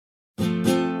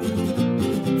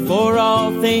For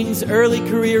all things early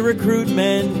career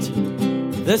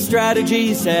recruitment, the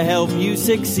strategies to help you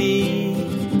succeed.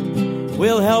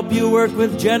 We'll help you work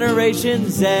with Generation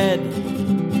Z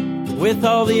with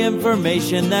all the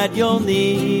information that you'll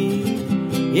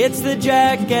need. It's the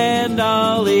Jack and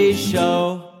Ollie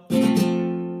Show.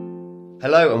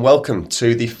 Hello and welcome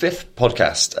to the fifth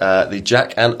podcast, the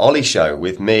Jack and Ollie Show,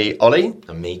 with me, Ollie.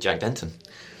 And me, Jack Denton.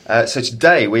 So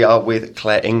today we are with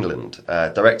Claire England,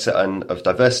 Director of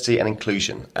Diversity and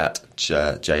Inclusion at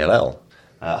JLL.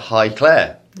 Hi,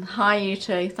 Claire. Hi, you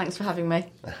two. Thanks for having me.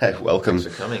 Welcome.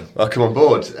 Thanks for coming. Welcome on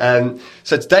board.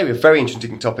 So today we have a very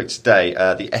interesting topic today,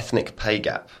 the ethnic pay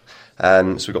gap.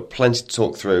 So we've got plenty to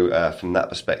talk through from that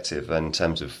perspective in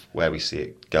terms of where we see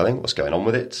it going, what's going on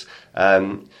with it.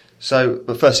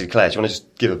 But firstly, Claire, do you want to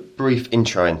just give a brief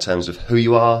intro in terms of who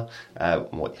you are,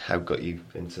 how got you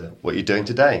into what you're doing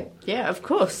today? Yeah, of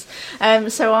course.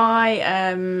 So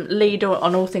I lead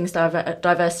on all things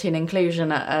diversity and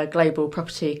inclusion at a global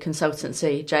property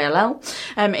consultancy, JLL.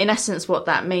 In essence, what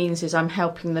that means is I'm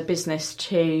helping the business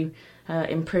to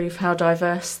improve how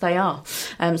diverse they are.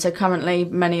 So currently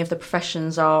many of the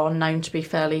professions are known to be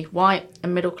fairly white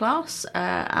and middle class,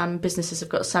 and businesses have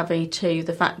got savvy to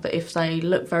the fact that if they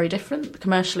look very different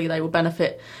commercially, they will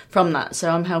benefit from that. So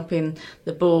I'm helping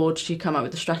the board to come up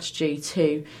with a strategy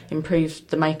to improve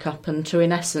the makeup and to,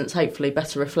 in essence, hopefully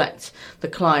better reflect the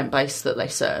client base that they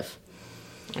serve.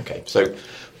 Okay, so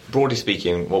broadly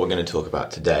speaking, what we're going to talk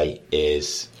about today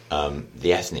is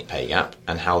the ethnic pay gap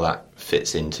and how that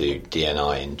fits into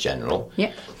D&I in general.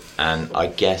 Yeah. And I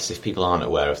guess if people aren't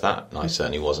aware of that, and I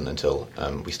certainly wasn't until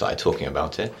we started talking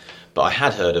about it, but I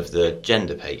had heard of the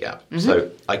gender pay gap. Mm-hmm.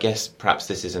 So I guess perhaps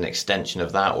this is an extension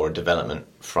of that or a development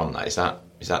from that. Is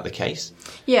that the case?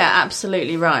 Yeah,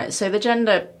 absolutely right. So the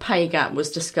gender pay gap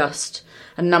was discussed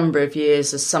a number of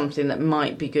years as something that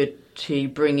might be good to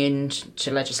bring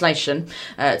into legislation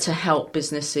to help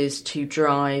businesses to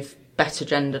drive better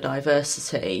gender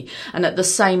diversity. And at the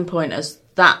same point as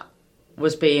that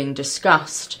was being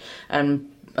discussed,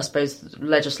 and I suppose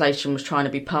legislation was trying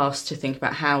to be passed to think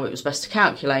about how it was best to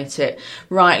calculate it,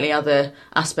 rightly other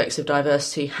aspects of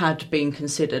diversity had been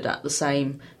considered at the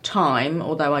same time,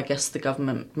 although I guess the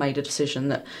government made a decision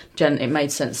that it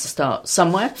made sense to start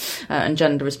somewhere, and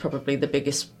gender is probably the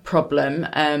biggest problem.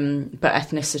 But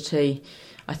ethnicity,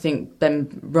 I think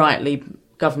then rightly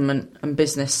government and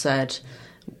business said,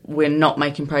 we're not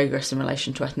making progress in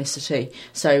relation to ethnicity.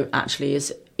 So actually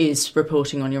is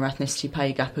reporting on your ethnicity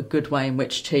pay gap a good way in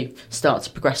which to start to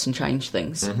progress and change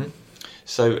things? Mm-hmm.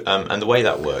 So, and the way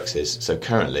that works is, so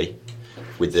currently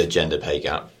with the gender pay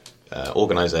gap,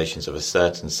 organisations of a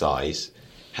certain size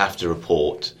have to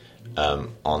report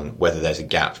on whether there's a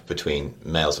gap between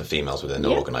males and females within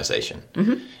their organisation.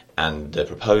 Mm-hmm. And the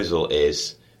proposal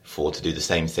is to do the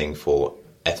same thing for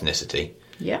ethnicity.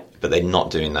 Yeah. But they're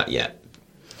not doing that yet.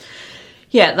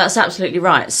 Yeah, that's absolutely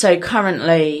right. So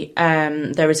currently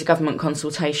there is a government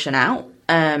consultation out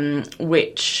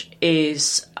which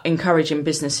is encouraging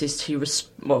businesses to,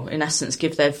 in essence,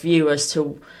 give their view as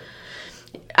to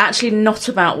actually not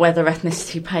about whether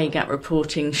ethnicity pay gap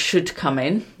reporting should come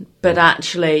in, but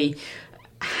actually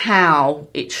how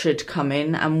it should come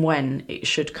in and when it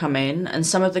should come in. And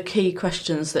some of the key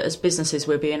questions that as businesses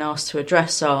we're being asked to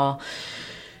address are,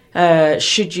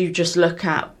 should you just look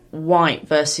at white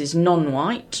versus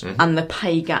non-white, mm-hmm. and the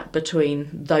pay gap between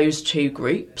those two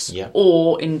groups, yeah.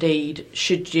 Or indeed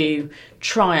should you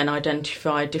try and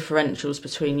identify differentials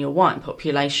between your white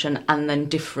population and then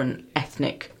different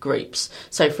ethnic groups,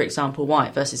 so for example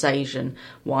white versus Asian,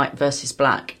 white versus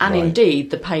black, and right.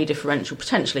 Indeed the pay differential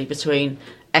potentially between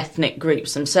ethnic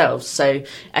groups themselves, so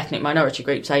ethnic minority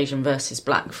groups, Asian versus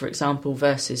black for example,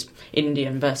 versus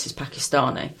Indian versus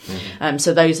Pakistani. Mm-hmm.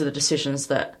 So those are the decisions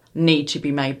that need to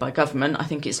be made by government. I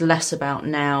think it's less about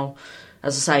now,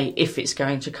 as I say, if it's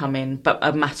going to come in, but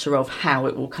a matter of how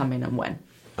it will come in and when.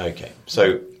 Okay,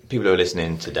 so people who are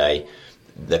listening today,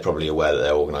 they're probably aware that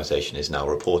their organisation is now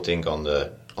reporting on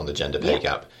the gender pay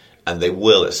gap, and they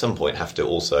will at some point have to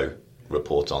also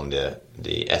report on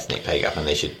the ethnic pay gap, and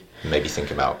they should maybe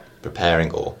think about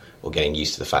preparing or getting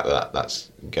used to the fact that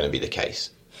that's going to be the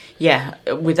case. Yeah,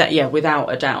 without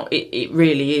a doubt, it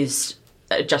really is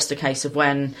just a case of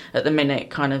when, at the minute,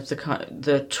 kind of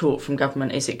the talk from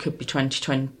government is it could be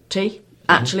 2020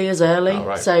 actually as early. Oh,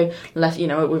 right. So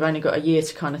we've only got a year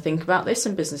to kind of think about this,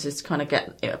 and businesses to kind of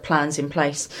get plans in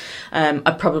place. In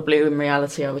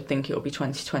reality, I would think it will be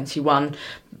 2021.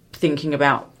 Thinking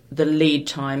about the lead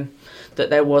time that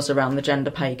there was around the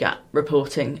gender pay gap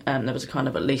reporting, there was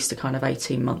at least a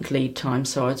 18-month lead time.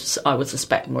 So I would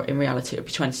suspect more in reality it would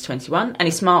be 2021.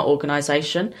 Any smart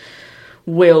organisation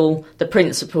the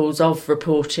principles of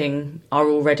reporting are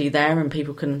already there,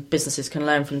 and businesses can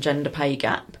learn from gender pay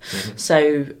gap.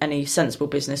 So any sensible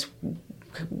business,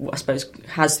 I suppose,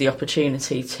 has the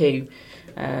opportunity to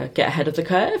get ahead of the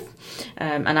curve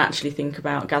and actually think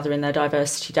about gathering their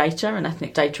diversity data and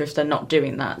ethnic data, if they're not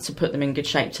doing that, to put them in good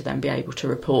shape to then be able to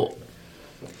report.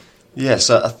 Yeah,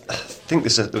 so I think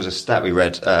there was a stat we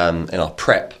read in our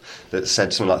prep that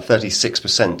said something like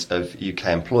 36% of UK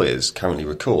employers currently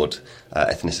record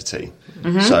ethnicity.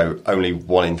 So only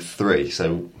 1 in 3.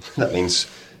 So that means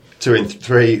 2 in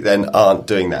 3 then aren't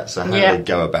doing that. So how do they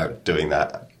go about doing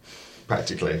that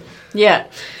practically? Yeah.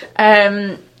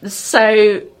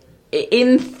 So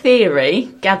in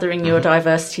theory, gathering your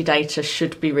diversity data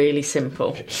should be really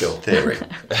simple. Sure. Theory.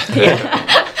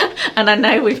 And I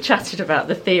know we've chatted about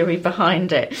the theory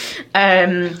behind it.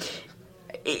 In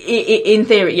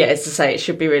theory, as I say, it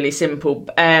should be really simple.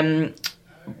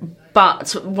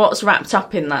 But what's wrapped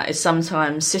up in that is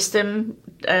sometimes system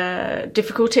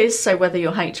difficulties. So whether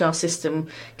your HR system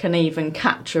can even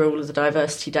capture all of the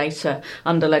diversity data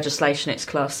under legislation, it's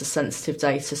classed as sensitive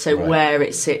data. So where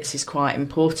it sits is quite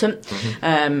important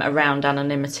around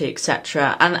anonymity,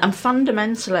 etc. And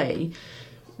fundamentally,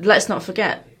 let's not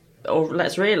forget, or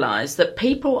let's realise that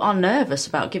people are nervous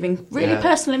about giving really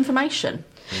personal information.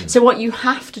 So what you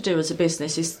have to do as a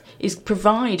business is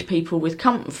provide people with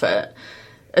comfort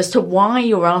as to why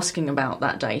you're asking about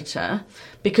that data,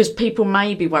 because people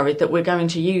may be worried that we're going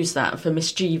to use that for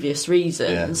mischievous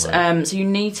reasons. So you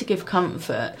need to give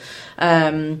comfort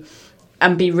and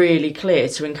be really clear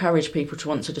to encourage people to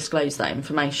want to disclose that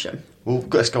information. Well,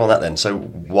 let's go on that then. So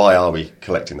why are we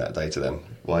collecting that data then?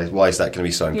 Why is that going to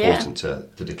be so important to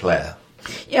declare?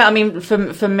 Yeah, I mean,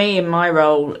 for me in my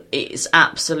role, it's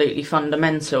absolutely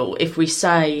fundamental. If we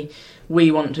say we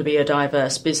want to be a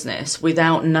diverse business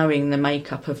without knowing the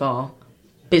makeup of our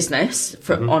business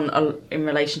in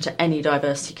relation to any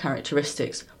diversity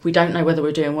characteristics, we don't know whether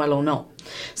we're doing well or not.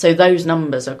 So those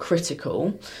numbers are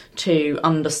critical to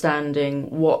understanding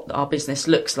what our business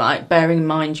looks like, bearing in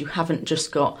mind you haven't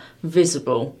just got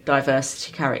visible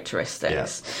diversity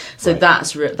characteristics. So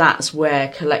that's where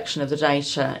collection of the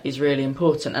data is really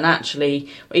important. And actually,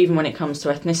 even when it comes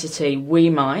to ethnicity,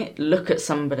 we might look at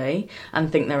somebody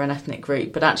and think they're an ethnic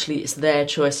group, but actually it's their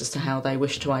choice as to how they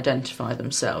wish to identify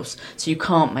themselves. So you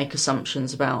can't make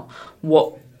assumptions about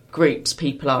what groups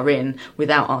people are in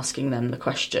without asking them the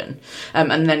question.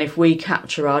 And then if we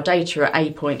capture our data at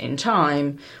a point in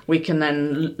time, we can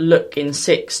then look in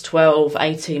 6, 12,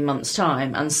 18 months'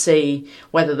 time and see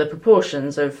whether the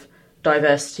proportions of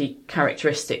diversity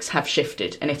characteristics have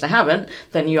shifted. And if they haven't,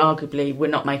 then we're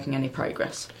not making any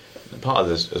progress. Part of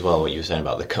this as well, what you were saying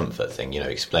about the comfort thing,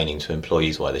 explaining to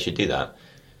employees why they should do that.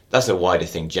 That's a wider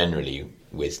thing generally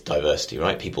with diversity,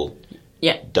 right? People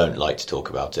don't like to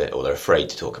talk about it, or they're afraid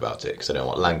to talk about it because they don't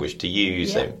want language to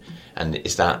use. And do you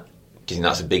think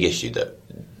that's a big issue that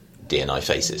D&I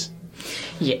faces?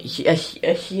 Yeah,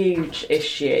 a huge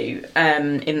issue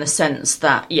in the sense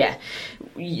that,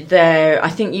 I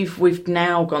think we've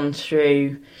now gone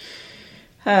through.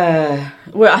 I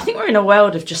think we're in a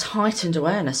world of just heightened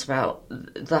awareness about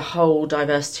the whole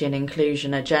diversity and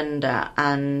inclusion agenda,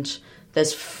 and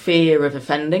there's fear of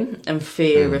offending and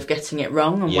fear of getting it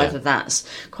wrong, and whether that's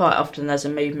quite often there's a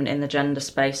movement in the gender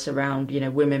space around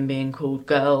women being called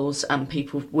girls and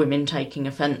women taking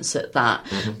offence at that.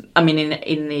 I mean,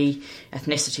 in the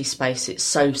ethnicity space, it's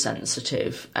so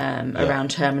sensitive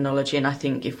around terminology, and I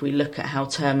think if we look at how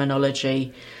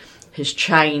terminology has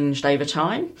changed over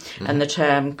time, and the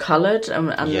term coloured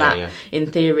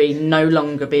in theory no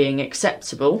longer being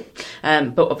acceptable,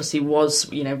 but obviously was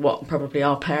what probably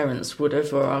our parents would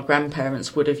have or our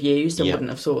grandparents would have used and wouldn't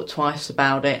have thought twice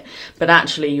about it. But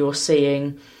actually you're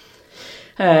seeing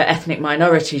ethnic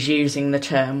minorities using the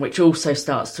term, which also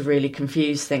starts to really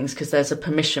confuse things, because there's a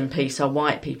permission piece. Are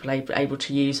white people able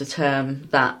to use a term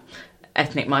that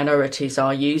ethnic minorities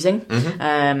are using?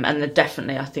 And they're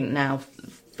definitely, I think now,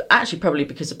 actually probably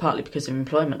partly because of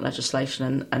employment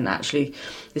legislation and actually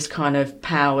this kind of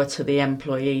power to the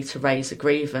employee to raise a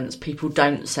grievance, people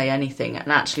don't say anything,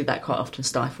 and actually that quite often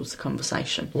stifles the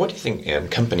conversation. What do you think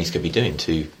companies could be doing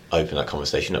to open that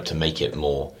conversation up, to make it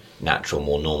more natural,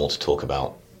 more normal to talk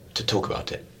about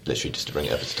it? Literally just to bring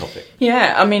it up as a topic.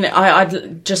 Yeah, I mean,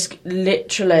 I'd just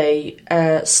literally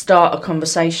start a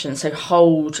conversation, so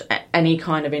hold any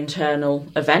kind of internal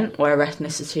event where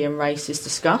ethnicity and race is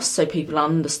discussed, so people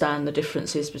understand the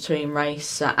differences between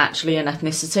race actually and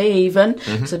ethnicity even,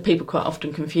 so people quite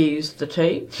often confuse the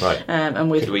two. Right.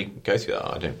 Could we go through that?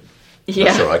 I'm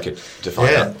not sure I could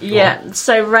define that. Yeah,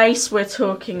 so race, we're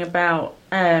talking about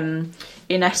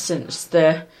in essence,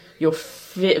 your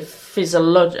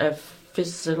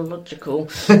physiological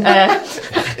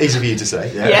Easy for you to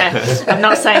say. I'm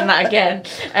not saying that again,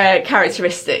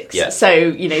 characteristics.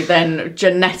 So then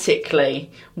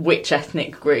genetically which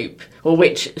ethnic group, or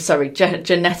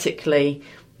genetically,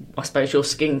 I suppose, your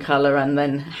skin colour, and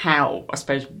then how, I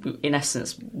suppose, in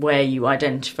essence, where you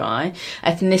identify.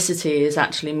 Ethnicity is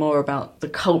actually more about the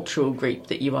cultural group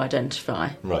that you identify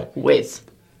with,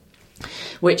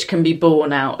 which can be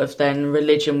born out of then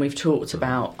religion, we've talked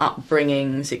about,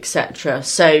 upbringings, etc.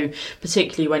 So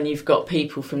particularly when you've got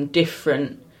people from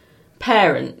different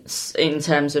parents in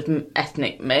terms of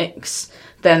ethnic mix,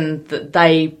 then that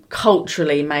they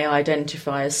culturally may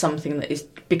identify as something that is,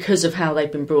 because of how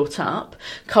they've been brought up,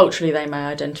 culturally they may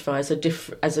identify as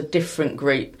a different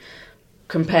group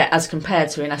compared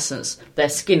to, in essence, their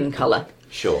skin colour.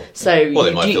 Sure. So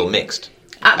they might feel mixed.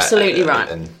 Absolutely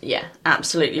right.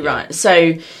 Absolutely right.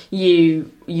 So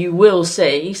you will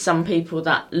see some people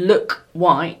that look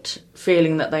white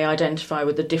feeling that they identify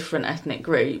with a different ethnic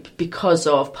group because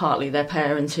of partly their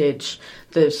parentage,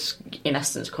 there's, in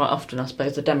essence, quite often, I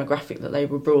suppose, the demographic that they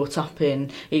were brought up in,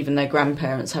 even their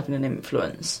grandparents having an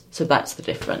influence. So that's the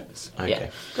difference. Okay,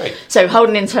 great. So hold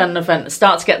an internal event,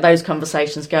 start to get those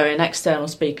conversations going. External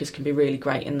speakers can be really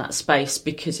great in that space,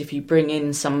 because if you bring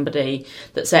in somebody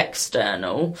that's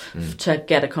external to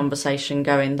get a conversation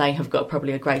going, they have got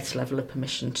probably a greater level of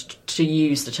permission to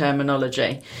use the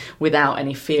terminology without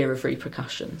any fear of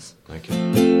repercussions.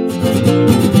 Okay.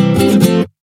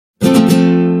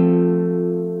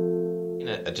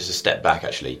 Just a step back,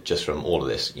 actually, just from all of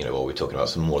this, while we're talking about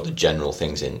some more of the general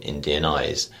things in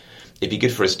D&Is, it'd be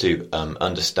good for us to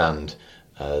understand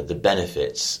the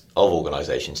benefits of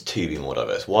organisations to be more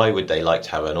diverse. Why would they like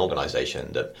to have an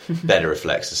organisation that better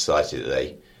reflects the society that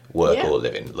they work or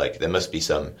live in? Like, there must be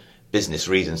some business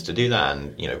reasons to do that,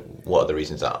 and what are the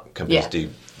reasons that companies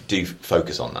do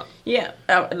focus on that?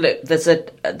 Look,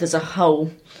 there's a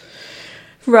whole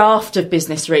raft of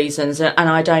business reasons, and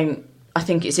I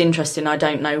think it's interesting. I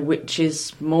don't know which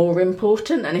is more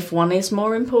important, and if one is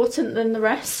more important than the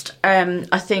rest.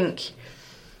 I think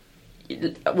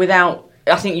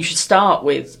you should start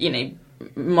with,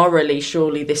 morally,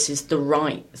 surely this is the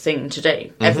right thing to do.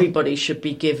 Mm-hmm. Everybody should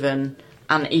be given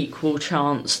an equal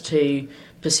chance to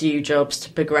pursue jobs, to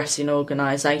progress in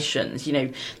organisations.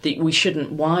 That we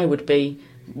shouldn't. Why would we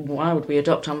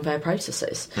adopt unfair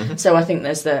processes? Mm-hmm. So I think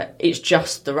it's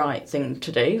just the right thing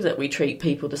to do, that we treat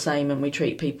people the same and we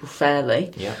treat people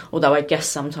fairly. Yeah. Although I guess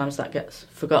sometimes that gets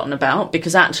forgotten about,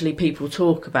 because actually people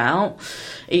talk about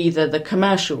either the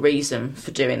commercial reason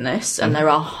for doing this, and there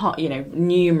are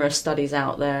numerous studies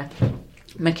out there,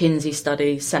 McKinsey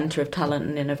study, Centre of Talent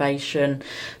and Innovation,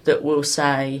 that will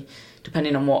say,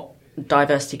 depending on what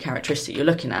diversity characteristic you're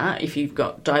looking at, if you've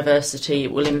got diversity,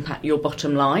 it will impact your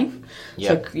bottom line.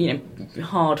 So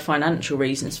hard financial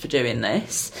reasons for doing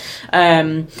this,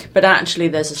 but actually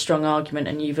there's a strong argument,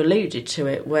 and you've alluded to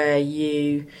it, where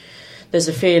there's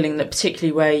a feeling that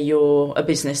particularly where you're a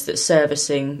business that's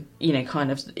servicing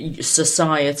kind of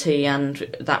society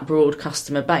and that broad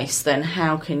customer base, then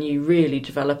how can you really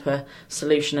develop a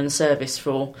solution and service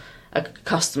for a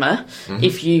customer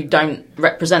if you don't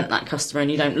represent that customer and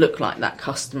you don't look like that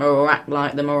customer or act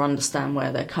like them or understand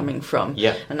where they're coming from?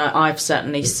 And I've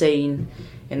certainly seen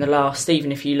in the last,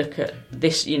 even if you look at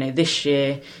this, this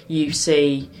year, you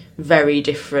see very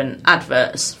different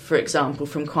adverts, for example,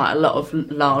 from quite a lot of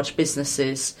large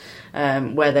businesses,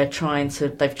 where they've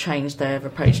changed their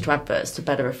approach to adverts to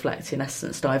better reflect, in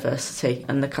essence, diversity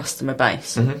and the customer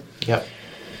base. So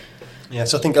I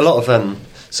think a lot of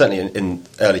certainly in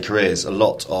early careers, a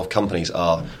lot of companies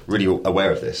are really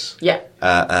aware of this.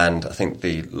 And I think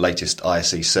the latest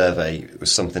ISE survey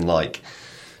was something like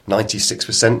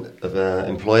 96% of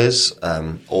employers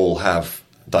all have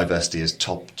diversity as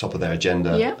top of their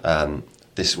agenda.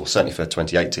 This will certainly for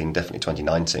 2018, definitely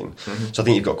 2019. So I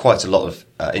think you've got quite a lot of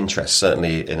interest,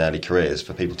 certainly in early careers,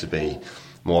 for people to be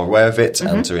more aware of it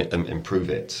and to improve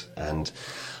it. And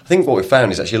I think what we've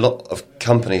found is actually a lot of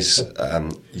companies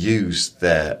use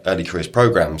their early careers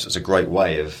programs as a great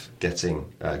way of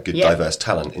getting good, diverse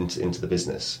talent into the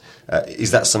business.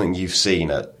 Is that something you've seen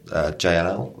at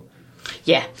JLL?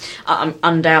 Yeah,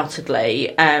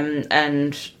 undoubtedly.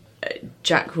 And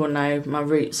Jack will know my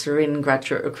roots are in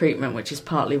graduate recruitment, which is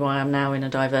partly why I'm now in a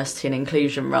diversity and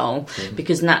inclusion role,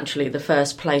 because naturally the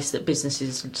first place that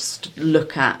businesses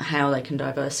look at how they can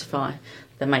diversify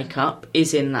the makeup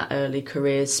is in that early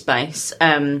careers space.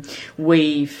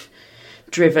 We've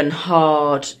driven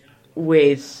hard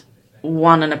with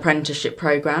an apprenticeship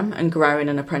programme and growing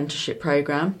an apprenticeship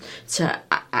programme to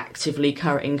actively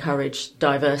encourage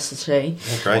diversity.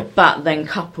 Great. But then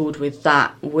coupled with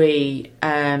that, we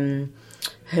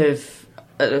have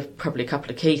probably a couple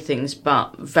of key things,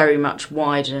 but very much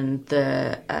widened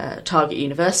the target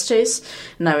universities,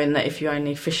 knowing that if you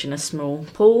only fish in a small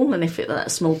pool, and if that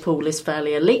small pool is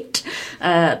fairly elite,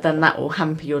 then that will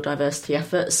hamper your diversity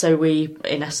efforts. So we,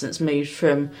 in essence, moved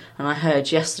from, and I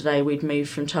heard yesterday, we'd moved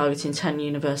from targeting 10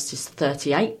 universities to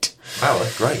 38. Wow,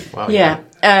 that's great. Wow, yeah.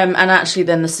 And actually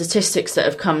then the statistics that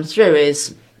have come through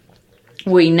is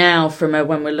we now, from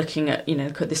when we're looking at,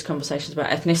 this conversation's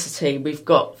about ethnicity, we've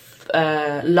got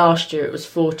last year it was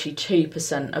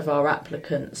 42% of our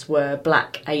applicants were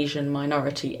Black, Asian,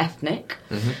 minority, ethnic,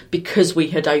 because we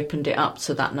had opened it up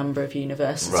to that number of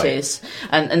universities,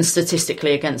 and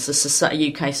statistically against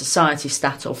the UK society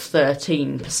stat of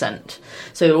 13%.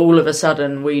 So all of a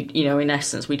sudden, in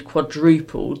essence, we'd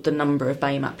quadrupled the number of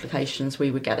BAME applications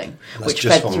we were getting, which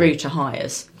fed through to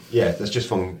hires. Yeah, that's just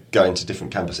from going to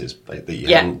different campuses that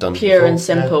you hadn't done pure before. And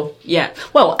simple. Yeah.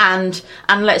 Well, and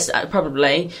let's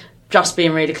probably just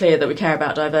being really clear that we care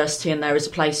about diversity and there is a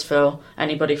place for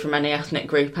anybody from any ethnic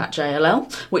group at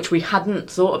JLL, which we hadn't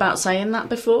thought about saying that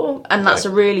before. And that's a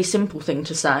really simple thing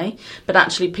to say, but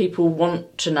actually people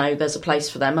want to know there's a place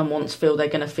for them and want to feel they're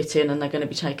going to fit in and they're going to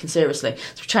be taken seriously.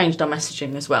 So we changed our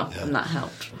messaging as well, and that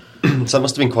helped. So it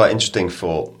must have been quite interesting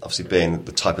for, obviously, being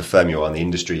the type of firm you are and the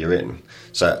industry you're in.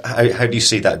 So how do you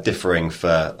see that differing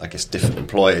for, I guess, different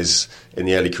employers in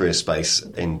the early career space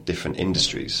in different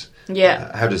industries?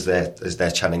 Yeah. How is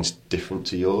their challenge different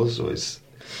to yours, or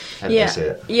how do you see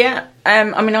it? Yeah.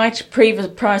 Prior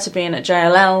to being at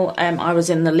JLL, I was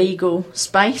in the legal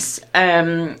space.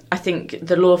 I think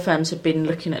the law firms have been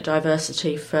looking at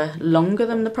diversity for longer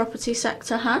than the property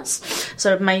sector has.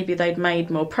 So maybe they'd made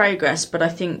more progress, but I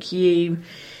think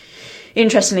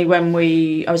interestingly, when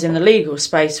I was in the legal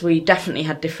space, we definitely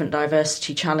had different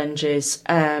diversity challenges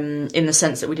in the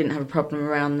sense that we didn't have a problem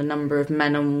around the number of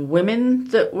men and women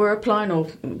that were applying, or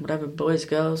whatever, boys,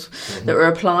 girls, that were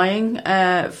applying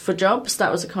for jobs.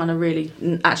 That was a kind of really,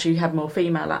 actually we had more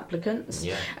female applicants.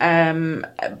 Yeah.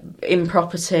 In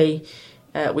property,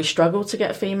 we struggle to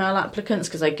get female applicants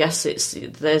because I guess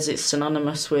it's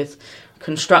synonymous with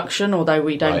construction, although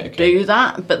we don't do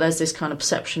that, but there's this kind of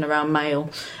perception around male,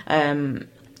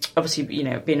 obviously,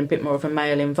 being a bit more of a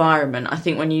male environment. I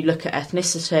think when you look at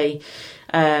ethnicity,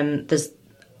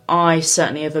 I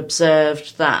certainly have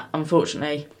observed that,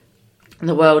 unfortunately, in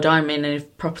the world I'm in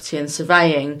property and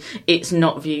surveying, it's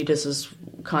not viewed as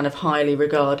kind of highly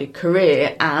regarded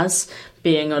career as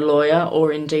being a lawyer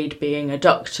or indeed being a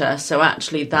doctor. So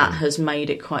actually that has made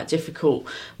it quite difficult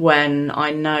when I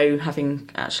know,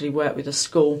 having actually worked with a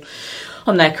school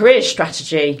on their career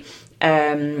strategy,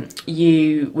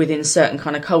 you, within certain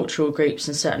kind of cultural groups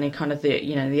and certainly kind of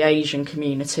the Asian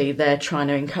community, they're trying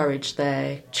to encourage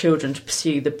their children to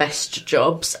pursue the best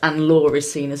jobs, and law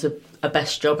is seen as a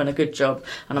best job and a good job,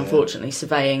 and unfortunately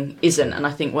surveying isn't. And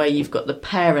I think where you've got the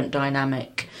parent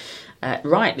dynamic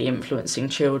rightly influencing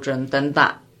children, then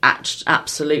that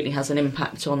absolutely has an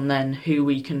impact on then who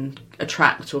we can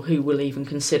attract or who will even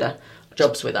consider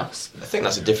jobs with us. I think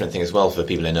that's a different thing as well for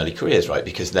people in early careers, right?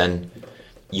 Because then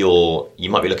you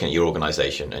might be looking at your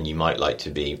organisation and you might like to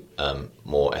be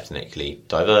more ethnically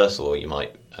diverse, or you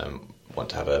might want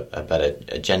to have a better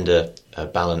gender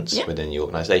balance within the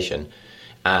organisation.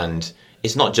 And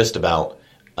it's not just about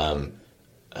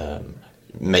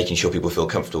making sure people feel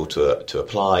comfortable to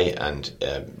apply and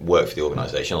work for the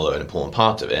organisation, although an important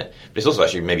part of it. But it's also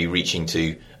actually maybe reaching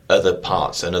to other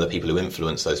parts and other people who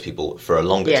influence those people for a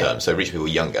longer term. So reaching people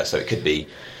younger. So it could be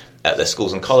at their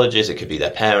schools and colleges, it could be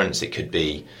their parents, it could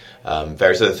be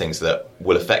various other things that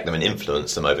will affect them and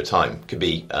influence them over time. It could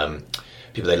be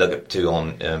people they look up to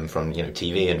on from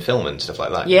TV and film and stuff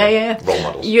like that. Role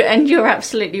models. You're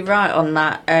absolutely right on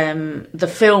that. The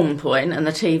film point and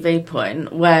the TV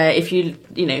point, where if you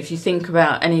think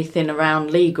about anything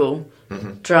around legal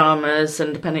dramas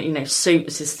and depending,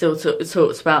 Suits is still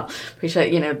talked about.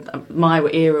 Appreciate, my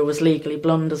era was Legally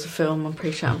Blonde as a film. I'm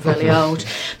pretty sure I'm fairly old,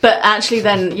 but actually,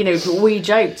 then we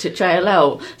joked at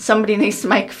JLL, somebody needs to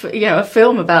make a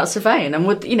film about surveying, and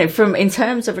would from in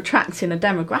terms of attracting a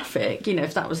demographic,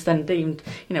 if that was then deemed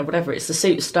whatever, it's the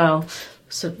Suits style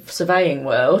surveying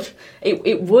world,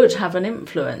 it would have an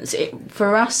influence.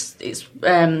 For us, it's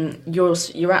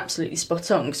you're absolutely spot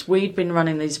on, because we'd been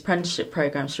running these apprenticeship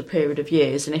programs for a period of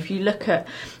years, and if you look at,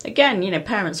 again,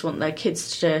 parents want their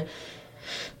kids to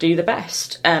do the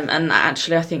best. And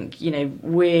actually, I think,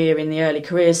 we're in the early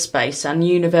careers space, and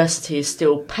university is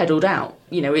still pedalled out.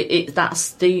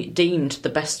 That's deemed the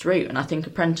best route, and I think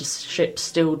apprenticeships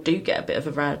still do get a bit of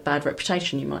a bad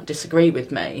reputation. You might disagree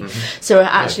with me. Mm-hmm. So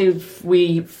actually,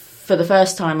 for the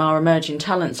first time, our emerging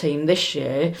talent team this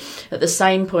year, at the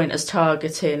same point as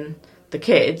targeting the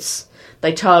kids,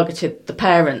 they targeted the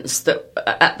parents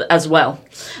as well.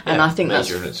 And I think that's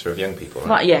units for young people,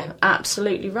 right? Yeah,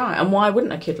 absolutely right. And why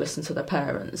wouldn't a kid listen to their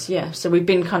parents? Yeah, so we've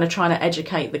been kind of trying to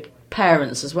educate the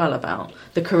parents as well about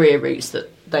the career routes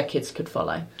that their kids could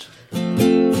follow. I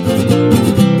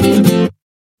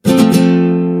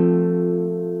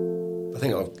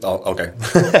think I'll go.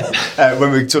 When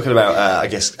we're talking about, I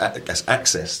guess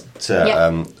access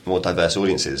to more diverse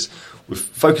audiences, we've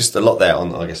focused a lot there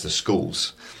on, I guess, the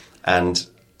schools. And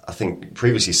I think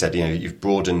previously said, you've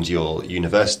broadened your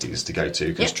universities to go to,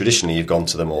 because traditionally you've gone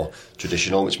to the more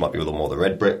traditional, which might be more the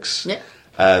red bricks,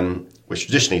 which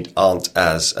traditionally aren't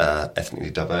as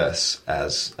ethnically diverse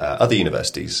as other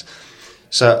universities.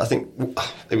 So I think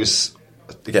it was,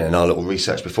 again, in our little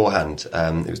research beforehand,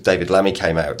 it was David Lammy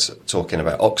came out talking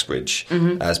about Oxbridge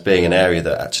as being an area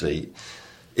that actually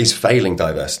is failing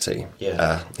diversity.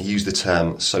 Yeah. He used the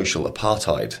term social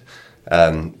apartheid.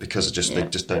 Because they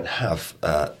just don't have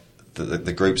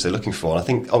the groups they're looking for. And I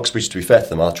think Oxbridge, to be fair to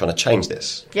them, are trying to change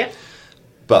this. Yeah.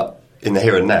 But in the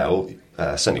here and now,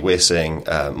 certainly we're seeing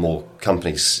more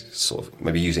companies sort of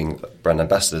maybe using brand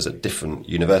ambassadors at different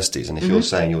universities. And if you're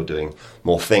saying you're doing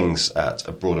more things at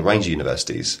a broader range of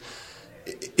universities,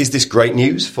 is this great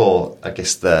news for, I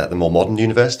guess, the more modern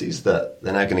universities, that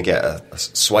they're now going to get a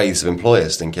swathes of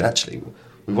employers thinking, actually,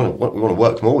 we want to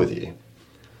work more with you?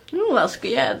 Oh, that's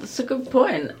a good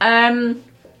point. I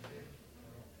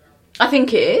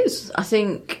think it is. I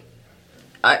think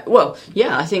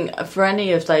for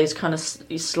any of those kind of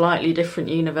slightly different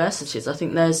universities, I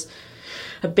think there's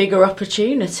a bigger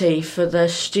opportunity for the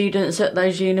students at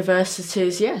those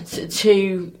universities,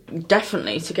 to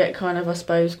definitely to get kind of, I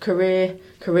suppose,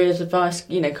 careers advice,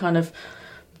 kind of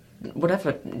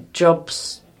whatever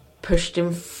jobs pushed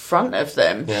in front of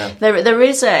them. Yeah. There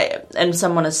is and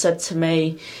someone has said to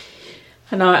me,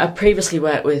 and I previously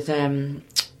worked with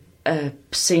a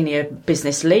senior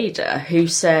business leader who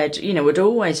said, would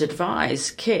always advise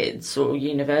kids or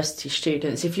university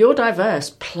students, if you're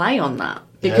diverse, play on that.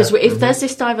 Because if there's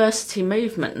this diversity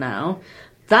movement now,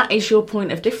 that is your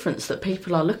point of difference that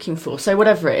people are looking for. So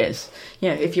whatever it is,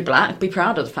 if you're black, be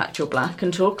proud of the fact you're black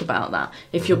and talk about that.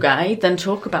 If you're gay, then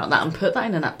talk about that and put that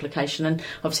in an application. And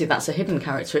obviously that's a hidden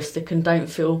characteristic, and don't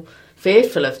feel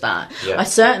fearful of that. Yeah. I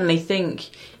certainly think,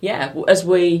 as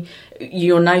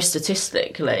you'll know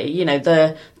statistically,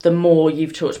 the more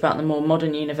you've talked about the more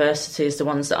modern universities, the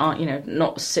ones that aren't,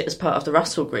 not sit as part of the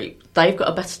Russell Group, they've got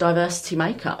a better diversity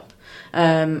makeup.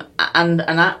 And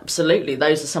absolutely,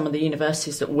 those are some of the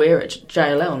universities that we're at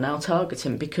JLL now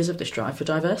targeting because of this drive for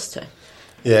diversity.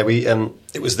 Yeah,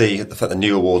 it was the fact the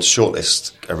new awards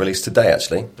shortlist are released today,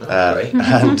 actually. Great.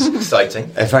 And exciting.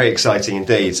 Very exciting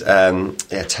indeed.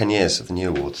 10 years of the new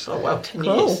awards. Oh, wow, 10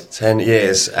 cool. years. 10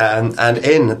 years. And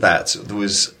in that, there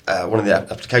was one of the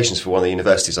applications for one of the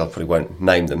universities, I probably won't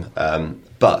name them,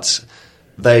 but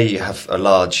they have a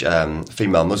large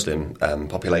female Muslim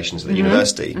populations at the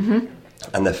university. Mm-hmm.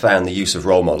 And they've found the use of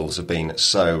role models have been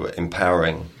so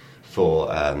empowering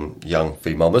for young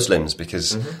female Muslims,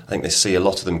 because I think they see a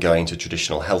lot of them going to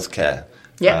traditional healthcare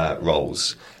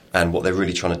roles, and what they're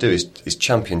really trying to do is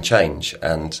champion change,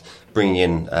 and bringing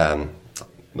in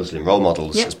Muslim role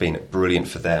models has been brilliant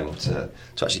for them to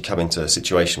actually come into a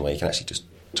situation where you can actually just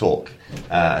talk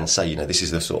and say, this is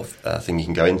the sort of thing you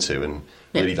can go into, and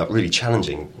really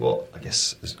challenging what I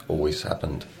guess has always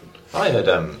happened. I heard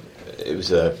I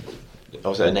was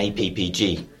at an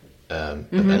APPG,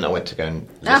 and I went to go and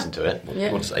listen to it.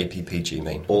 What does APPG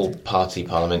mean? All Party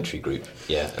Parliamentary Group,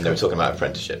 and they were talking about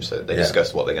apprenticeships, so they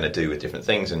discussed what they're going to do with different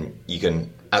things, and you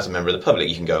can, as a member of the public,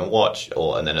 you can go and watch,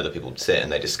 and then other people sit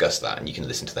and they discuss that, and you can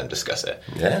listen to them discuss it.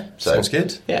 Yeah, sounds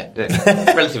good. Yeah,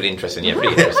 relatively interesting, pretty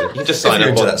interesting. You can just sign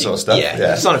up on that sort of stuff. You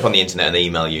can sign up on the internet and they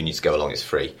email you and you just go along, it's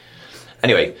free.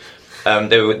 Anyway,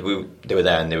 they were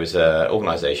there, and there was an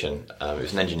organisation, it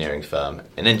was an engineering firm.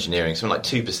 In engineering, something like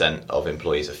 2% of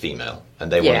employees are female,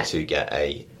 and they wanted to get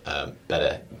a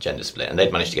better gender split, and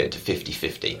they'd managed to get it to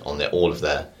 50-50 on all of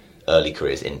their early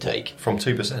careers intake. From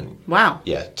 2%? Wow.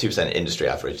 Yeah, 2% industry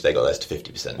average, they got theirs to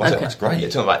 50%. Wow, that's great.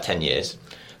 It took them about 10 years,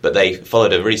 but they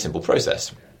followed a really simple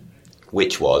process,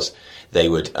 which was they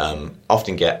would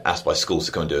often get asked by schools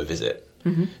to come and do a visit.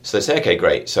 Mm-hmm. So they say, okay,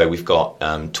 great. So we've got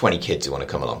 20 kids who want to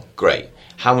come along. Great.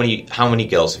 How many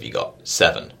girls have you got?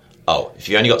 7. if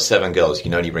you only got 7 girls, you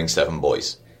can only bring 7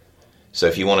 boys. So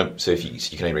if you want to,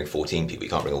 you can only bring 14 people. You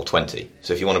can't bring all 20.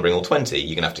 So if you want to bring all 20,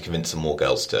 you're going to have to convince some more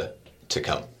girls to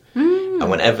come. And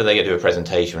whenever they do a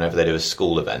presentation, whenever they do a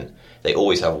school event, they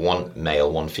always have 1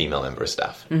 male, 1 female member of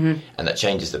staff. And that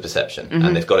changes the perception.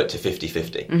 And they've got it to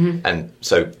 50-50. And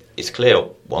so it's clear,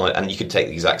 and you could take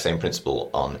the exact same principle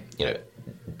on,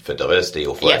 for diversity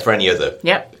or for any other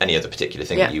particular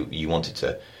thing that you wanted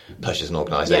to push as an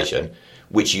organisation,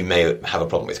 which you may have a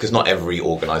problem with, because not every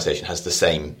organisation has the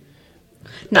same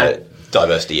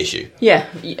diversity issue. Yeah.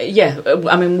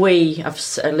 I mean, we have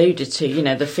alluded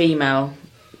to, the female,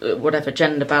 whatever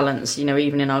gender balance,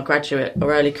 even in our graduate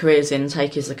or early careers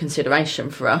intake is a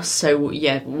consideration for us. So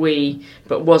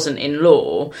but wasn't in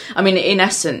law. I mean, in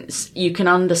essence, you can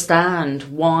understand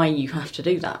why you have to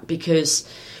do that, because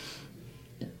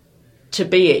to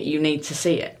be it, you need to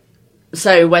see it.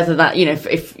 So whether that, if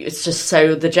it's just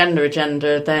so the gender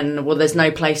agenda, then, well, there's no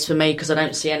place for me because I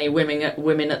don't see any women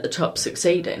at the top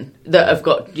succeeding that have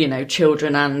got,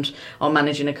 children and are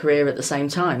managing a career at the same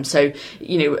time. So,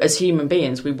 as human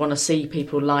beings, we want to see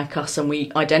people like us, and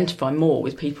we identify more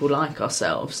with people like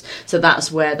ourselves. So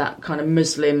that's where that kind of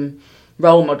Muslim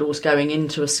role models going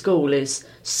into a school is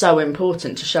so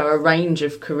important, to show a range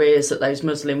of careers that those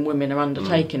Muslim women are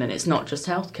undertaking. And it's not just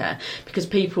healthcare, because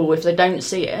people, if they don't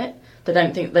see it, they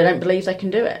don't believe they can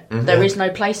do it. There is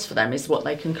no place for them, is what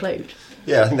they conclude.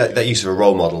 Yeah, I think that use of a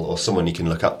role model or someone you can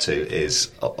look up to is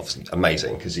obviously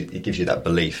amazing, because it gives you that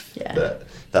belief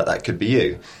that could be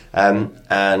you.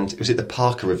 And was it the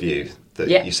Parker Review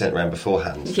that you sent around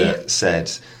beforehand that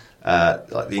said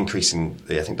like the increasing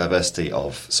diversity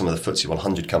of some of the FTSE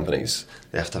 100 companies,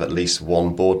 they have to have at least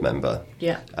 1 board member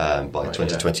by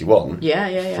 2021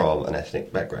 from an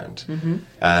ethnic background.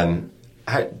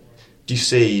 How do you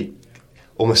see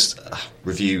almost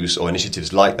reviews or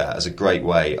initiatives like that as a great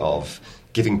way of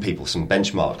giving people some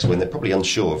benchmarks when they're probably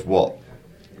unsure of what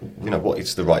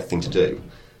is the right thing to do?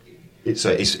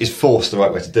 Is force the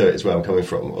right way to do it, is where I'm coming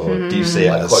from? Or do you see it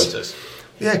as quotas?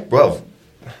 Yeah, well,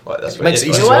 that's it makes it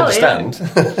easier to understand.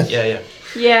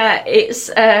 Yeah, it's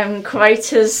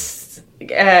quotas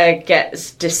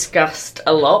gets discussed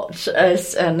a lot,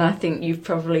 and I think you're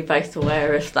probably both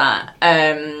aware of that.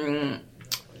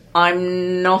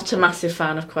 I'm not a massive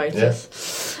fan of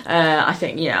quotas. I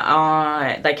think,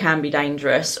 they can be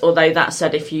dangerous. Although that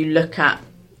said, if you look at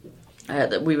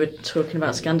that we were talking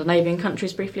about Scandinavian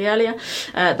countries briefly earlier,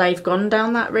 they've gone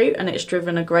down that route, and it's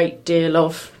driven a great deal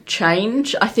of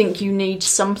change. I think you need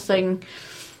something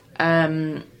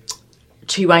to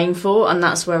aim for, and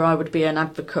that's where I would be an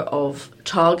advocate of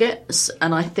targets.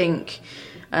 And I think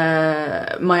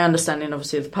my understanding,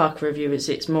 obviously, of the Parker Review is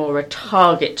it's more a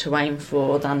target to aim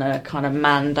for than a kind of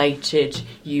mandated,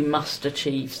 you must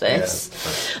achieve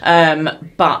this. And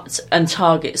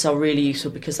targets are really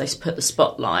useful because they put the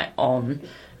spotlight on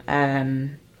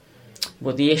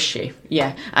the issue.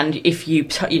 And if you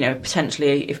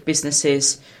potentially, if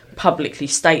businesses publicly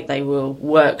state they will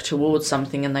work towards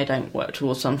something and they don't work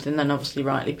towards something, then obviously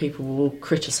rightly people will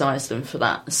criticise them for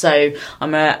that. So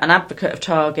I'm an advocate of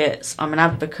targets. I'm an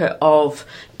advocate of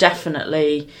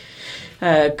definitely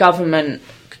government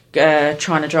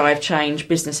trying to drive change,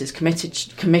 businesses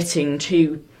committing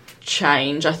to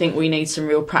change. I think we need some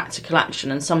real practical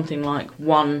action, and something like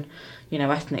 1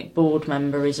 ethnic board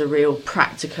member is a real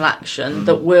practical action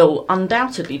that will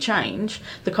undoubtedly change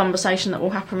the conversation that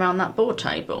will happen around that board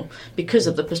table, because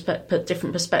of the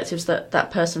different perspectives that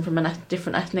person from a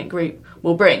different ethnic group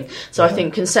will bring. So I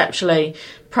think conceptually,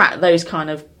 those kind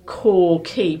of core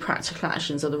key practical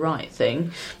actions are the right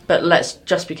thing, but let's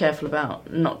just be careful about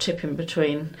not tipping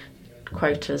between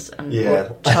quotas and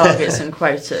targets and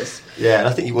quotas. Yeah, and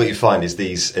I think what you find is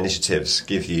these initiatives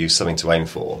give you something to aim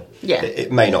for. Yeah.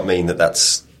 It may not mean that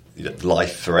that's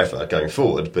life forever going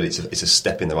forward, but it's a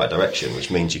step in the right direction, which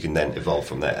means you can then evolve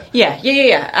from there. Yeah.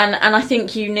 And I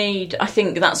think I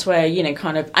think that's where,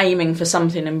 kind of aiming for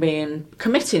something and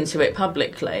committing to it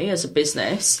publicly as a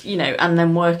business, and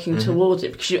then working towards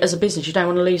it, because as a business you don't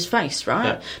want to lose face, right?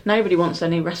 Yeah. Nobody wants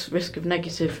any risk of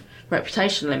negative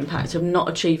reputational impact of not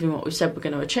achieving what we said we're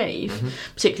going to achieve,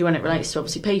 particularly when it relates to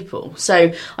obviously people.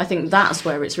 So I think that's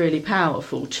where it's really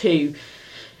powerful to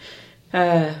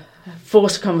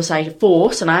force a conversation,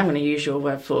 and I'm going to use your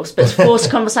word force a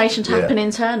conversation to happen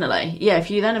internally. Yeah, if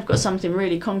you then have got something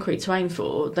really concrete to aim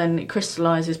for, then it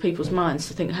crystallises people's minds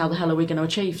to think, how the hell are we going to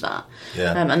achieve that?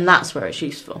 Yeah. And that's where it's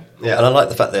useful. Yeah, and I like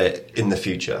the fact that in the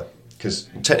future, because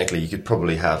technically you could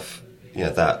probably have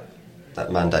that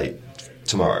mandate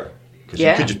tomorrow. Because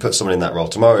you could just put someone in that role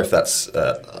tomorrow if that's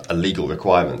a legal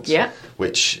requirement. Yeah.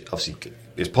 Which obviously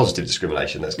is positive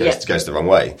discrimination that goes the wrong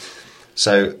way.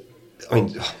 So, I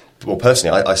mean, well,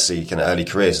 personally, I see kind of early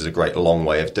careers as a great long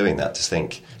way of doing that. To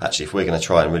think, actually, if we're going to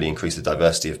try and really increase the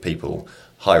diversity of people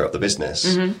higher up the business,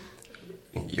 you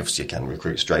obviously can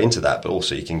recruit straight into that, but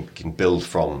also you can build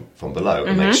from below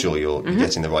and make sure you're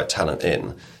getting the right talent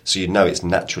in, so you know it's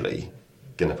naturally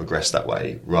going to progress that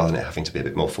way rather than it having to be a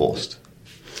bit more forced.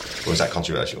 Or is that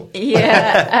controversial?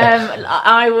 Yeah,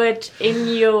 I'd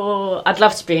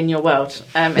love to be in your world,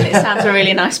 and it sounds a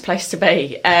really nice place to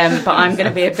be. But I'm going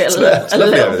to be a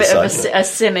little bit of a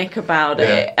cynic about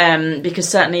it, because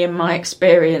certainly in my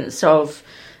experience of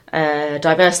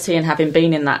diversity and having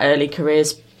been in that early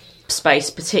careers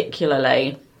space,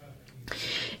 particularly,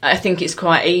 I think it's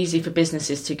quite easy for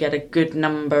businesses to get a good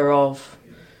number of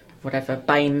whatever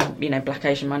BAME, Black,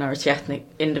 Asian, minority ethnic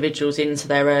individuals into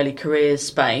their early careers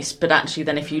space. But actually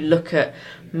then if you look at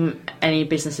any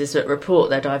businesses that report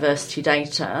their diversity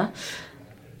data,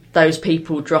 those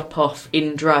people drop off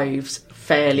in droves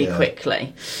fairly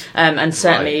quickly. And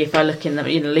certainly if I look in the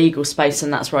legal space,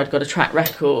 and that's where I'd got a track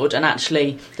record, and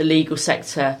actually the legal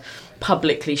sector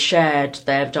publicly shared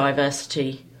their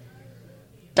diversity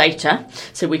data,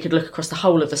 so we could look across the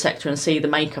whole of the sector and see the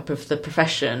makeup of the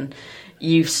profession.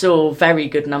 You saw very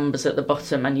good numbers at the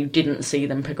bottom and you didn't see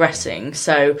them progressing.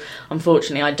 So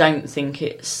unfortunately, I don't think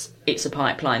it's a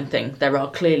pipeline thing. There are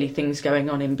clearly things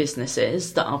going on in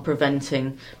businesses that are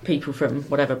preventing people from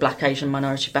whatever Black, Asian,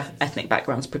 minority ethnic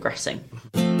backgrounds progressing.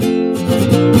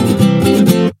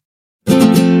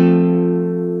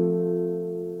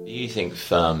 Do you think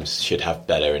firms should have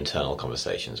better internal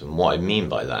conversations? And what I mean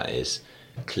by that is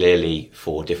clearly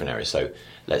for different areas. So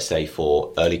let's say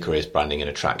for early careers branding and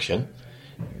attraction,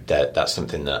 that's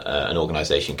something that an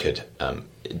organisation could.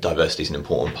 Diversity is an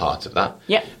important part of that.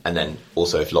 Yeah. And then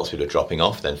also, if lots of people are dropping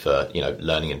off, then for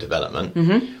learning and development.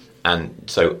 And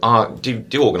so,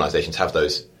 do organisations have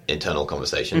those internal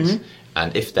conversations?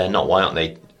 And if they're not, why aren't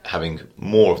they having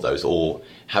more of those or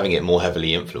having it more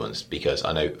heavily influenced? Because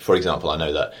I know, for example,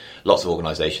 that lots of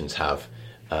organisations have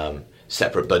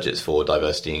separate budgets for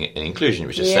diversity and inclusion,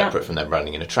 which is separate from their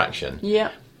branding and attraction. Yeah.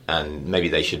 And maybe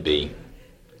they should be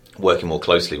working more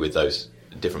closely with those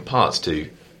different parts to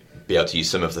be able to use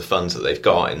some of the funds that they've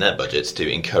got in their budgets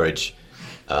to encourage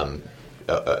a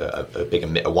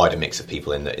wider mix of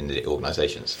people in the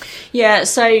organisations. Yeah,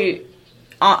 so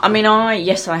I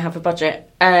have a budget,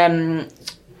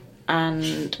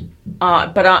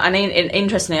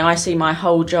 interestingly, I see my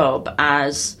whole job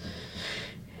as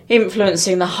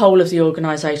influencing the whole of the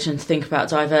organisation to think about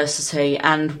diversity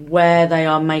and where they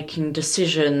are making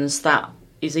decisions that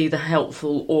is either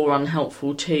helpful or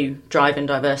unhelpful to driving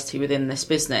diversity within this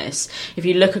business. If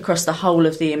you look across the whole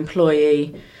of the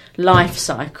employee life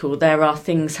cycle, there are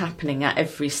things happening at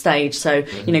every stage. So,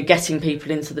 getting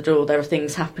people into the door, there are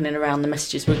things happening around the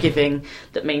messages we're giving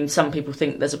that mean some people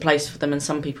think there's a place for them and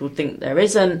some people think there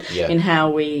isn't. In how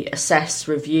we assess,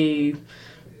 review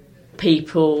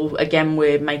people, again,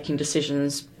 we're making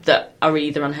decisions that are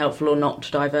either unhelpful or not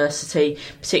to diversity.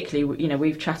 Particularly,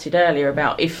 we've chatted earlier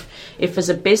about if as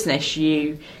a business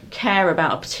you care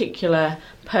about a particular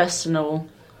personal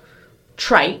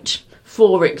trait,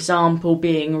 for example,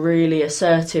 being really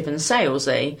assertive and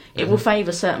salesy, it will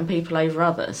favour certain people over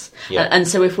others. And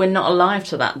so if we're not alive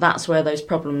to that, that's where those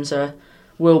problems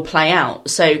will play out.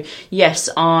 So yes,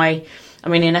 I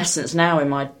mean, in essence, now in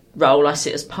my role, I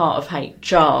sit as part of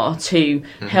HR to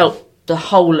help the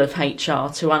whole of HR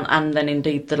and then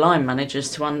indeed the line managers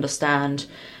to understand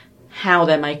how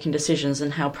they're making decisions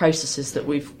and how processes that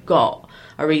we've got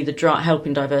are either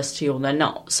helping diversity or they're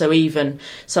not. So even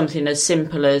something as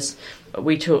simple as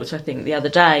we talked, I think, the other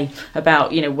day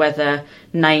about, whether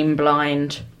name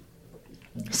blind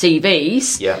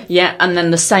CVs, and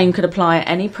then the same could apply at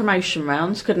any promotion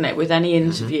rounds, couldn't it, with any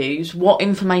interviews. What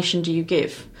information do you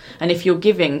give? And if you're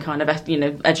giving kind of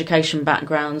education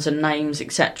backgrounds and names,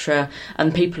 etc.,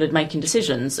 and people are making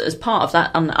decisions as part of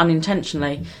that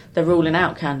unintentionally, they're ruling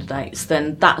out candidates,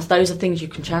 then those are things you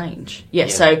can change.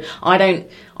 So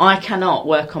I cannot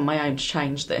work on my own to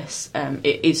change this.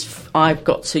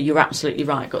 You're absolutely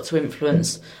right, got to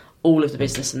influence all of the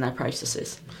business and their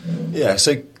processes.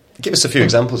 So give us a few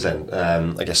examples then.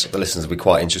 I guess the listeners will be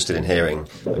quite interested in hearing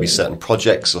maybe certain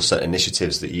projects or certain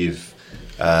initiatives that you've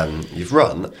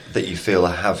run that you feel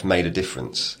have made a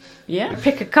difference.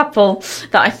 Pick a couple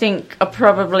that I think are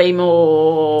probably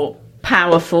more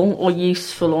powerful or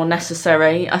useful or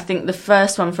necessary. I think the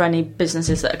first one for any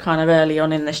businesses that are kind of early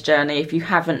on in this journey, if you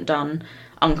haven't done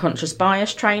unconscious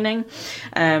bias training,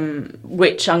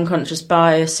 which unconscious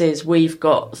bias is, we've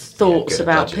got thoughts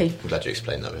about people. I'm glad you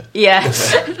explained that bit.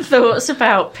 Yes, thoughts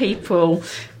about people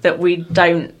that we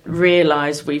don't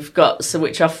realise we've got, so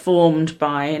which are formed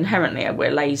by inherently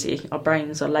we're lazy, our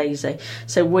brains are lazy,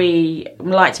 so we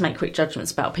like to make quick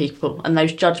judgments about people, and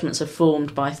those judgments are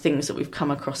formed by things that we've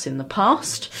come across in the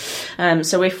past.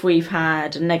 So if we've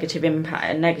had a negative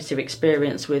impact, a negative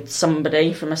experience with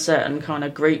somebody from a certain kind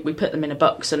of group, we put them in a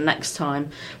box, and next time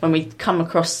when we come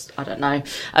across, I don't know,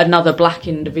 another black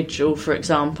individual, for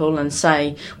example, and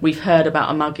say we've heard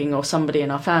about a mugging or somebody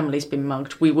in our family's been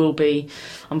mugged, we will be,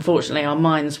 unfortunately, our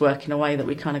minds work in a way that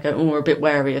we kind of go, oh, we're a bit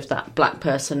wary of that black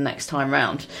person next time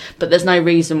round. But there's no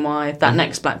reason why that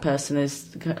next black person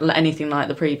is anything like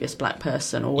the previous black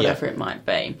person or whatever it might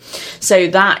be. So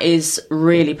that is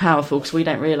really powerful, because we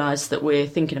don't realise that we're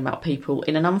thinking about people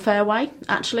in an unfair way,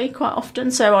 actually, quite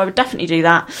often. So I would definitely do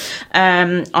that.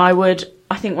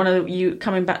 I think one of you,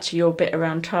 coming back to your bit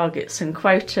around targets and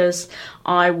quotas,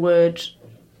 I would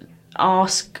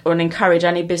ask or encourage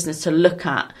any business to look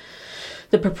at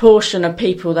the proportion of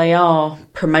people they are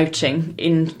promoting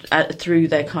through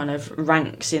their kind of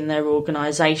ranks in their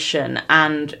organisation,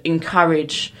 and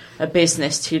encourage a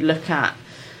business to look at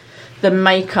the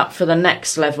makeup for the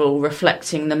next level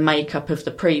reflecting the makeup of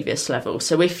the previous level.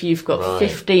 So if you've got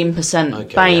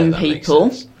 15% BAME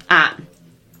people at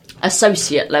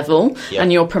associate level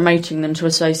and you're promoting them to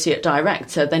associate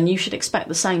director, then you should expect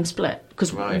the same split,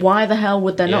 because why the hell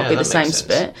would there not be the same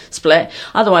split?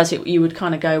 Otherwise you would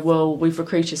kind of go, well, we've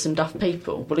recruited some duff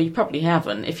people. Well, you probably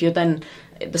haven't. If you're then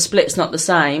the split's not the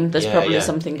same, there's probably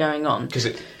something going on.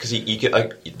 Because you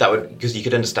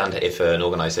could understand it if an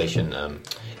organisation,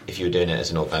 if you were doing it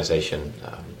as an organisation.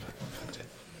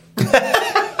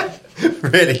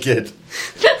 Really good.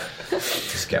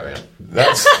 Just carry on.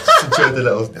 That's enjoyed the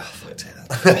little.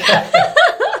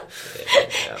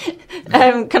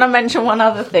 Can I mention one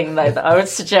other thing though that I would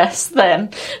suggest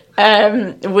then,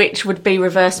 which would be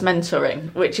reverse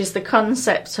mentoring, which is the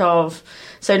concept of.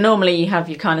 So normally you have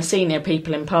your kind of senior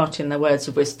people imparting their words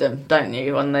of wisdom, don't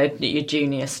you, on your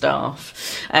junior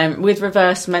staff. With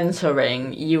reverse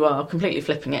mentoring, you are completely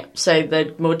flipping it. So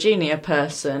the more junior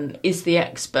person is the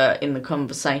expert in the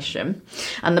conversation,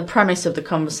 and the premise of the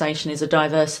conversation is a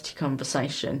diversity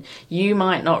conversation. You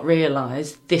might not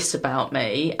realise this about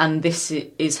me, and this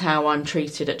is how I'm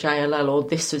treated at JLL, or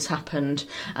this has happened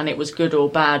and it was good or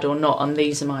bad or not, and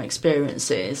these are my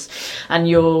experiences. And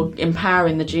you're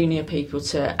empowering the junior people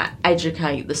to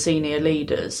educate the senior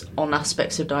leaders on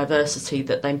aspects of diversity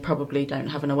that they probably don't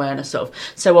have an awareness of.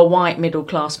 So a white middle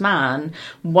class man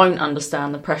won't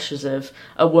understand the pressures of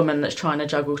a woman that's trying to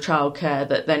juggle childcare,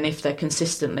 that then if they're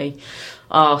consistently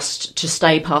asked to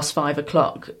stay past 5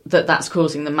 o'clock, that's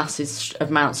causing the massive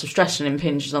amounts of stress and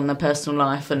impinges on their personal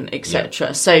life and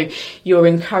etc. So you're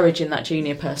encouraging that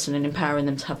junior person and empowering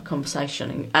them to have a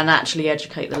conversation and actually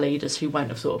educate the leaders who won't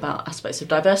have thought about aspects of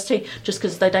diversity just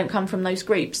because they don't come from those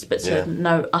groups, but to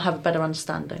know, I have a better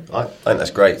understanding. I think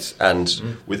that's great,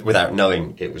 and without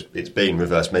knowing it's been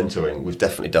reverse mentoring, we've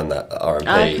definitely done that at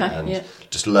RMP and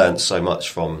just learned so much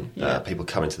from people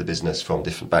coming to the business from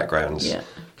different backgrounds.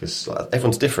 Because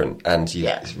everyone's different, and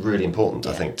it's really important,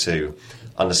 I think, to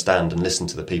understand and listen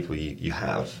to the people you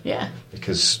have.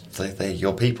 Because they're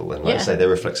your people, and like I say, they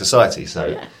reflect society.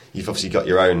 So you've obviously got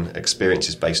your own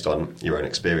experiences based on your own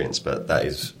experience, but that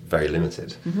is very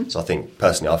limited. So I think,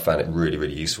 personally, I found it really,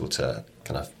 really useful to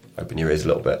kind of open your ears a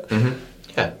little bit.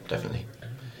 Yeah, definitely.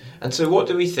 And so what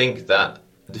do we think that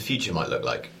the future might look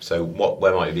like? So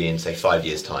where might we be in, say, 5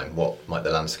 years' time? What might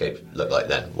the landscape look like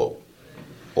then? What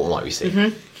might we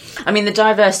see? I mean, the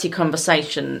diversity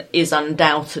conversation is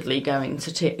undoubtedly going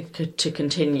to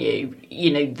continue.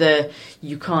 You know,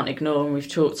 you can't ignore, and we've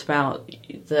talked about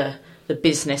the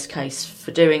business case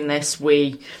for doing this.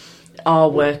 We are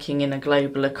working in a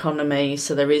global economy,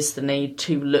 so there is the need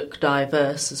to look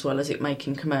diverse as well as it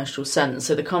making commercial sense.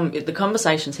 So the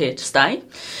conversation's here to stay.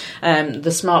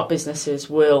 The smart businesses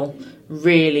will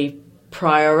really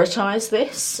prioritise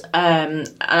this, and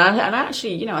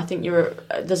actually, you know, I think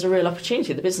there's a real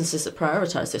opportunity. The businesses that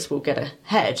prioritise this will get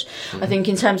ahead. I think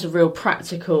in terms of real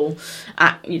practical,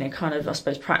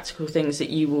 practical things that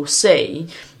you will see.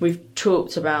 We've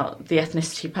talked about the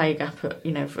ethnicity pay gap at,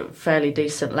 for fairly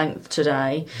decent length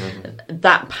today.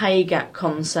 That pay gap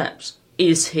concept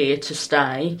is here to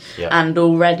stay, and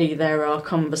already there are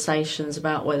conversations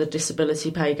about whether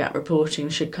disability pay gap reporting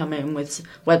should come in, with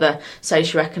whether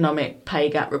socioeconomic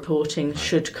pay gap reporting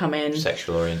should come in,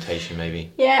 sexual orientation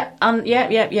maybe.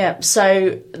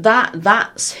 So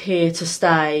that's here to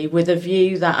stay, with a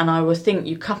view that, and I would think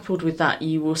you coupled with that,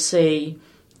 you will see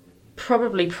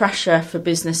probably pressure for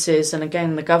businesses, and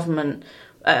again the government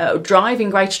driving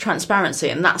greater transparency,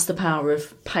 and that's the power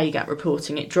of pay gap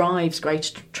reporting. It drives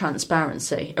greater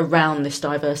transparency around this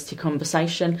diversity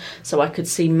conversation. So I could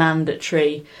see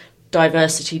mandatory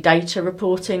diversity data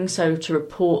reporting, so to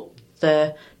report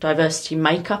the diversity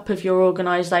makeup of your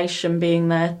organisation being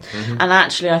there. And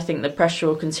actually I think the pressure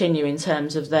will continue in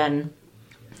terms of then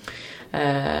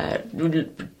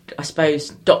I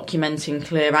suppose documenting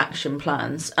clear action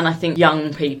plans, and I think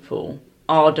young people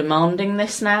are demanding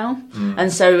this now,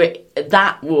 and so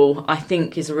that will, I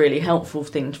think, is a really helpful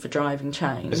thing for driving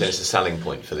change. So it's a selling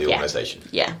point for the organisation.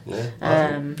 Yeah.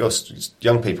 Because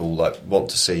young people want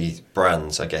to see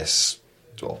brands, I guess,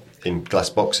 in glass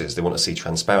boxes. They want to see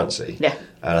transparency. Yeah.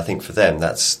 And I think for them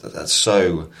that's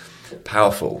so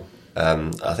powerful.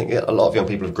 I think a lot of young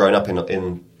people have grown up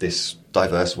in this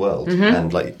diverse world,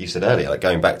 and like you said earlier,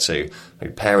 going back to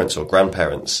maybe parents or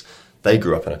grandparents, they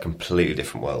grew up in a completely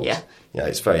different world. Yeah.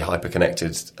 It's very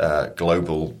hyper-connected,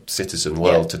 global citizen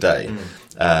world today.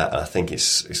 And I think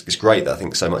it's great that I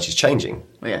think so much is changing.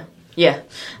 Yeah.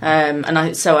 And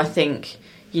I think,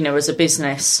 as a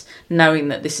business, knowing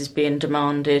that this is being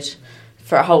demanded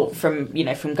from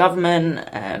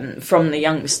government, from the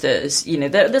youngsters,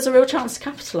 there's a real chance to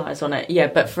capitalise on it. Yeah,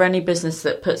 but for any business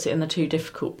that puts it in the too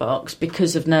difficult box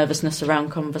because of nervousness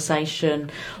around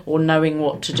conversation or knowing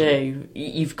what to do,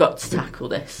 you've got to tackle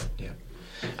this. Yeah.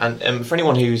 And for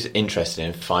anyone who's interested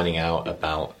in finding out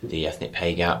about the ethnic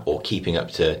pay gap or keeping up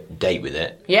to date with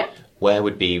it, where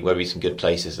would be some good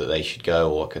places that they should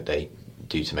go, or could they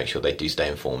do to make sure they do stay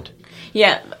informed?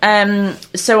 Yeah,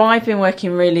 so I've been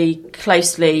working really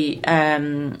closely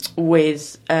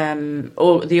with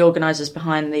all the organisers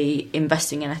behind the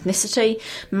Investing in Ethnicity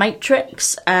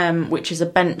Matrix, which is a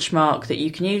benchmark that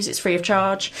you can use. It's free of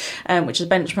charge, which is a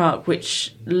benchmark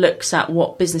which looks at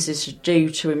what businesses should do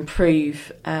to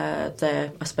improve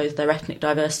their ethnic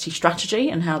diversity strategy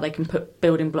and how they can put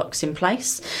building blocks in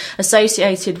place.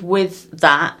 Associated with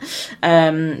that,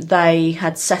 they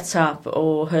had set up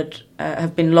or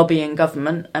have been lobbying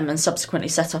government and subsequently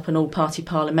set up an all-party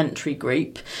parliamentary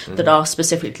group that are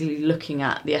specifically looking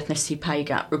at the ethnicity pay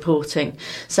gap reporting.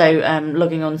 So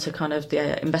logging on to kind of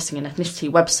the Investing in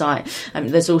Ethnicity website,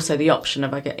 there's also the option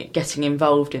of getting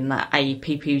involved in that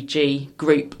APPG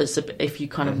group if you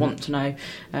kind of want to know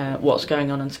what's going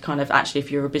on, and to kind of actually,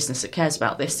 if you're a business that cares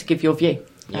about this, to give your view.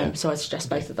 So I suggest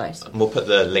both of those. And we'll put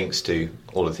the links to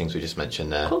all of the things we just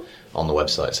mentioned there on the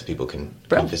website so people can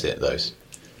visit those.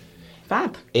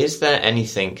 Fab. Is there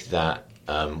anything that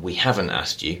we haven't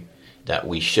asked you that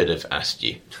we should have asked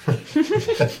you?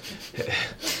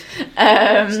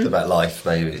 Just about life,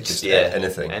 maybe. Just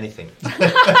anything. Anything.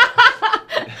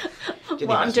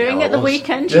 What I'm doing at the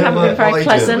weekend, you haven't been very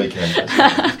pleasant.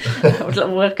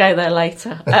 We'll go there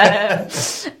later.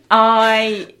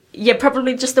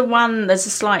 Probably just the one, there's a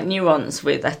slight nuance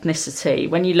with ethnicity.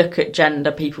 When you look at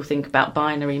gender, people think about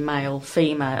binary male,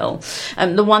 female.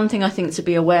 The one thing I think to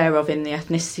be aware of in the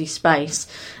ethnicity space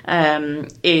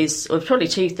is probably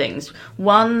two things.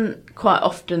 One, quite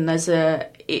often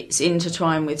it's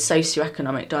intertwined with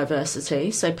socioeconomic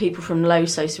diversity. So people from low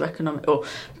socioeconomic or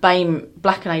BAME,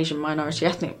 Black and Asian minority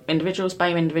ethnic individuals,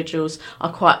 BAME individuals,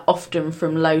 are quite often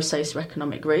from low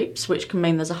socioeconomic groups, which can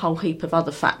mean there's a whole heap of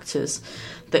other factors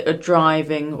that are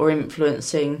driving or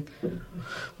influencing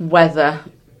whether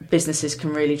businesses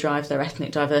can really drive their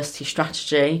ethnic diversity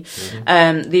strategy.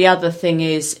 The other thing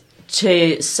is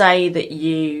to say that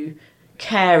you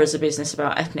care as a business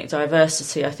about ethnic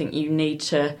diversity. I think you need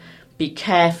to be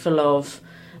careful of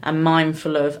and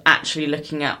mindful of actually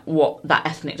looking at what that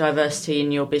ethnic diversity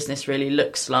in your business really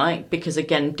looks like, because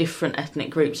again, different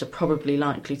ethnic groups are probably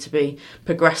likely to be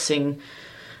progressing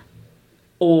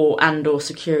or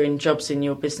securing jobs in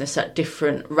your business at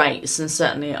different rates. And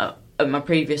certainly at my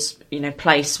previous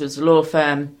place was a law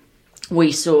firm.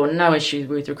 We saw no issue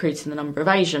with recruiting the number of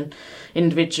Asian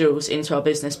individuals into our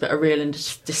business, but a real and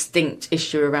distinct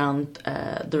issue around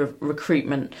the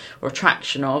recruitment or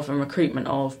attraction of and recruitment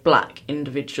of Black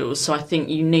individuals. So I think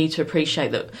you need to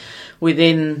appreciate that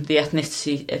within the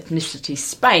ethnicity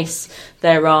space,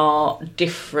 there are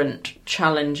different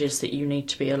challenges that you need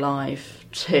to be alive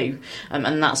to.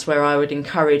 And that's where I would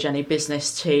encourage any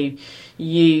business to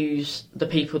use the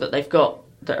people that they've got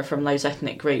that are from those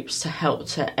ethnic groups to help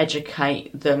to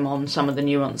educate them on some of the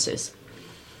nuances.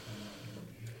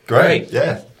 Great,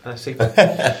 yeah. Super.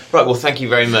 Right, well, thank you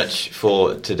very much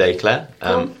for today, Claire.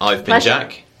 Cool. I've been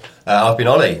Jack. I've been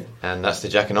Ollie. And that's the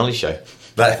Jack and Ollie show.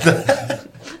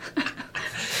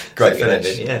 Great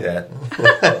finish. Yeah.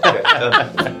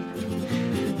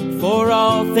 For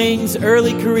all things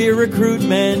early career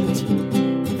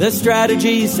recruitment, the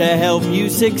strategies to help you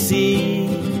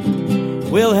succeed.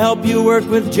 We'll help you work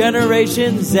with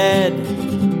Generation Z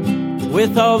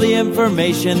with all the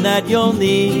information that you'll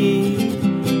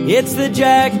need. It's the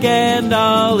Jack and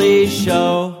Ollie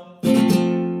Show.